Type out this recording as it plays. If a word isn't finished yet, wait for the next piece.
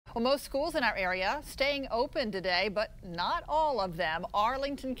Well, most schools in our area staying open today, but not all of them.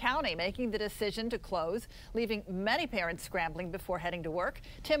 Arlington County making the decision to close, leaving many parents scrambling before heading to work.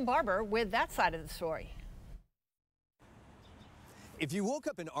 Tim Barber with that side of the story. If you woke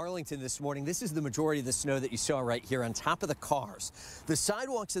up in Arlington this morning, this is the majority of the snow that you saw right here on top of the cars. The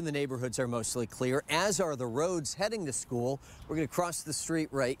sidewalks in the neighborhoods are mostly clear, as are the roads heading to school. We're going to cross the street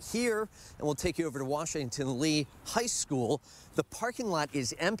right here, and we'll take you over to Washington Lee High School. The parking lot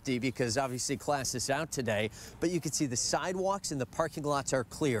is empty because obviously class is out today, but you can see the sidewalks and the parking lots are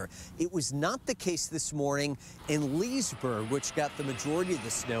clear. It was not the case this morning in Leesburg, which got the majority of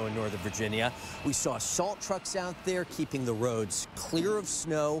the snow in Northern Virginia. We saw salt trucks out there keeping the roads clear of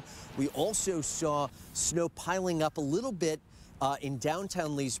snow. We also saw snow piling up a little bit in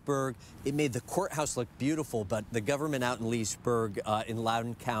downtown Leesburg. It made the courthouse look beautiful, but the government out in Leesburg in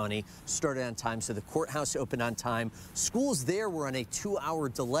Loudoun County started on time, so the courthouse opened on time. Schools there were on a 2-hour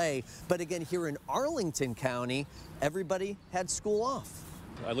delay, but again, here in Arlington County, everybody had school off.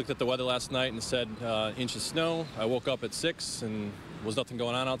 I looked at the weather last night and said inch of snow. I woke up at 6 and was nothing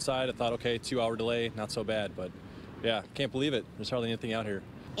going on outside. I thought, okay, 2-hour delay, not so bad, but yeah, can't believe it. There's hardly anything out here.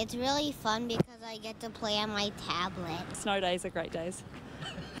 It's really fun because I get to play on my tablet. Snow days are great days.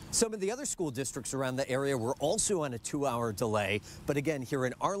 Some of the other school districts around the area were also on a 2-hour delay. But again, here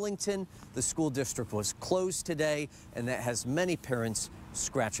in Arlington, the school district was closed today, and that has many parents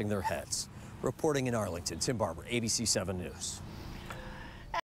scratching their heads. Reporting in Arlington, Tim Barber, ABC 7 News.